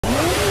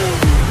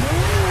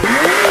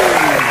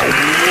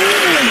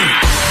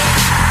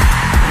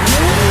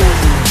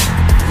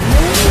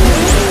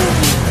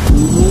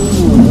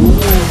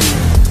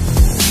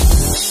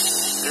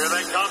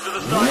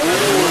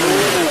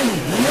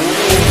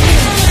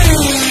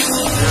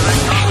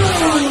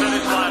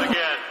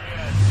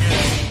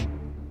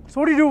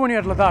do you do when you're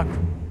at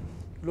Ladakh?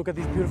 Look at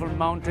these beautiful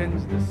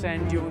mountains, the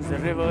sand dunes, the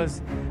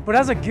rivers. But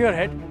as a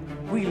gearhead,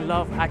 we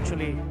love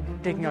actually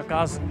taking our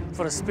cars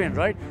for a spin,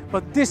 right?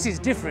 But this is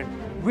different.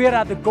 We're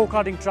at the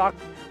go-karting track,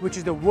 which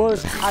is the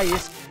world's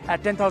highest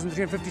at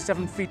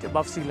 10,357 feet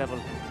above sea level.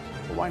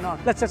 So why not?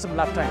 Let's set some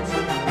lap times.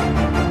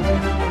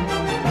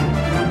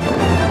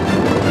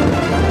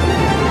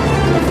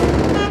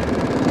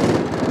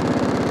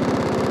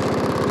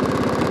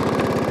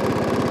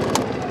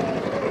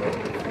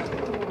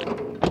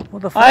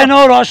 I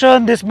know,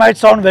 Roshan, this might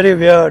sound very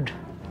weird,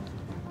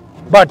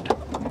 but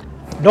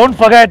don't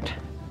forget,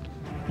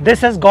 this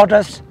has got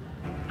us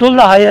to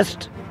the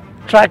highest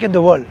track in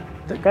the world.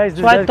 Guys,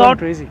 this is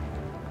crazy.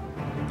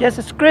 Yes,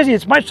 it's crazy.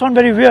 It might sound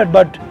very weird,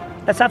 but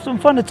let's have some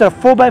fun. It's a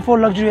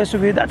 4x4 luxury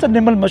SUV. That's a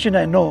nimble machine,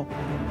 I know.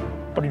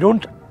 But you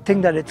don't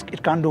think that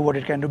it can't do what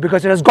it can do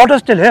because it has got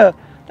us till here.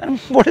 Then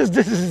what is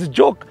this? This is a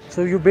joke.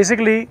 So you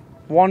basically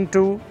want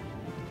to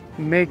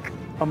make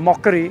a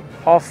mockery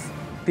of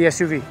the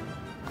SUV.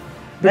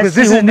 Because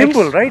this is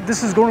nimble, right?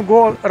 This is going to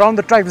go around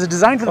the track. This is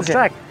designed for this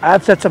track. I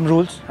have set some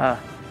rules.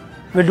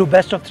 We'll do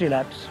best of 3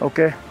 laps.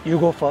 Okay. You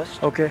go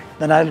first. Okay.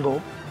 Then I'll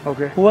go.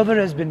 Okay. Whoever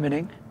has been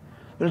winning,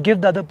 we'll give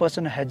the other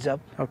person a heads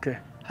up. Okay.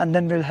 And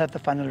then we'll have the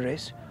final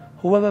race.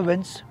 Whoever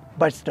wins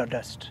bites the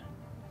dust.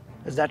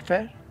 Is that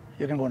fair?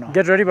 You can go now.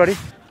 Get ready, buddy.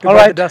 All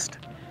right. The dust.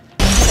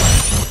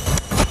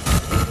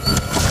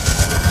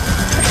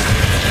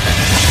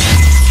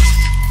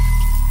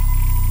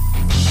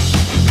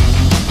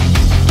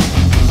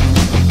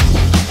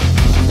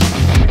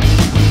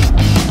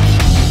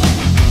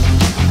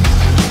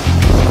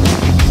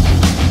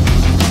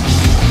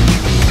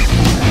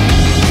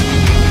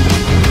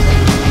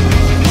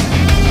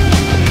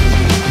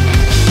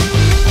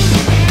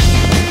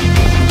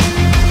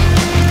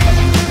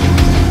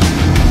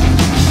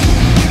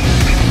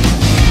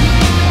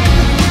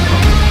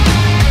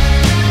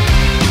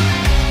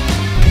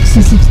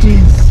 XC60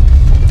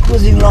 is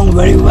cruising along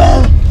very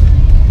well,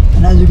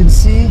 and as you can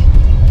see,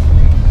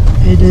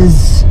 it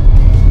is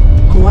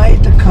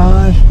quite a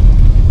car.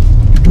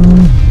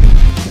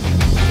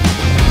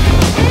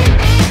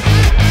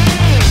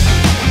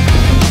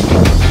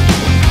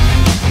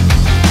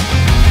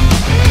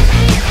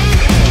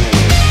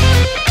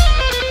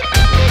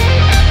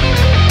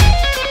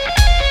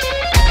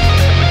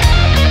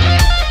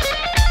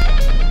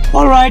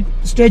 Alright,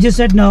 stage is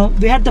set now.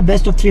 We had the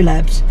best of 3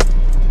 laps.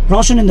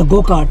 Roshan in the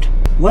go-kart,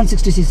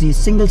 160cc,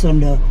 single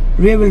cylinder,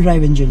 rear wheel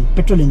drive engine,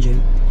 petrol engine.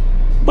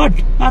 But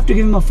I have to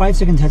give him a 5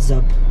 second heads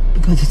up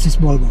because it's a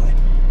small boy.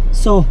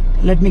 So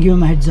let me give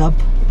him a heads up.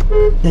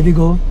 There we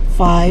go.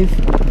 5,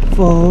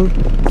 4,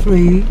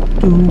 3,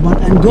 2,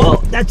 1 and go.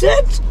 That's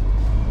it.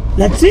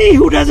 Let's see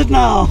who does it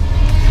now.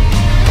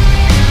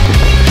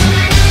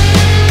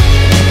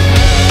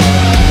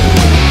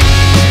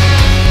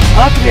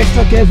 I have to be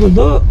extra careful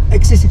though.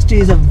 XC60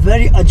 is a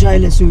very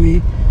agile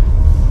SUV.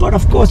 But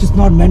of course it's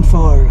not meant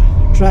for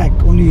track,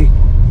 only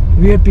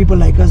weird people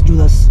like us do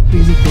this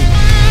crazy thing.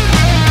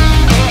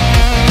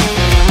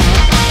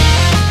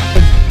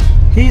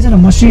 He's in a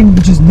machine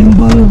which is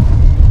nimble,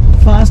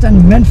 fast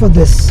and meant for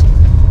this.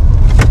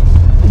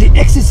 The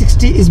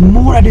XC60 is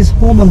more at his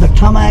home on the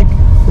tarmac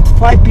with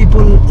 5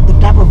 people at the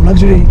top of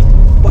luxury.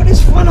 But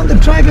it's fun on the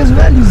track as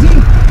well, you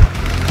see.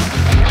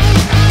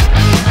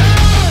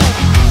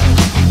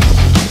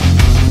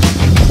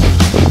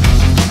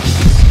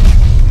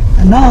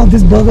 And now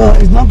this burger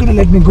is not going to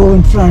let me go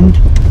in front,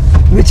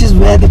 which is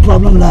where the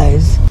problem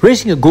lies.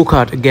 Racing a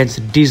go-kart against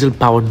a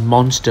diesel-powered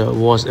monster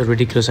was a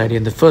ridiculous idea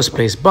in the first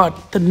place,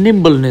 but the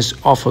nimbleness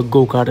of a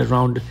go-kart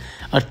around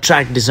a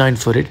track designed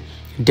for it,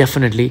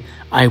 definitely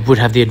I would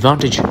have the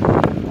advantage.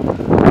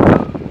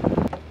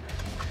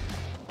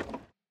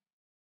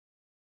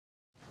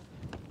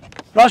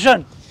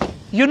 Roshan,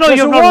 you know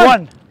you've not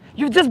won.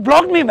 You've just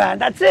blocked me, man.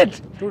 That's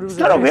it. Dude, it's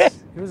not a way.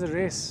 It was a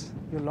race.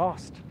 You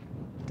lost.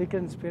 Take it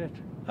in spirit.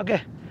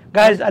 Okay,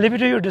 guys, I'll leave it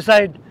to you to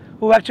decide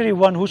who actually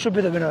won, who should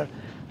be the winner.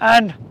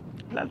 And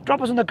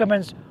drop us in the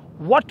comments,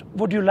 what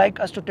would you like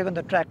us to take on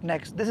the track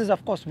next? This is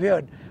of course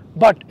weird,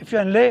 but if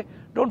you're in Leh,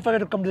 don't forget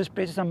to come to this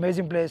place. It's an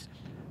amazing place.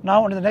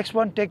 Now on to the next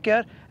one, take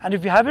care. And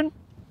if you haven't,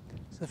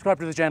 subscribe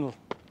to the channel.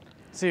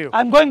 See you.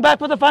 I'm going back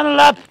for the final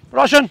lap.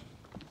 Roshan.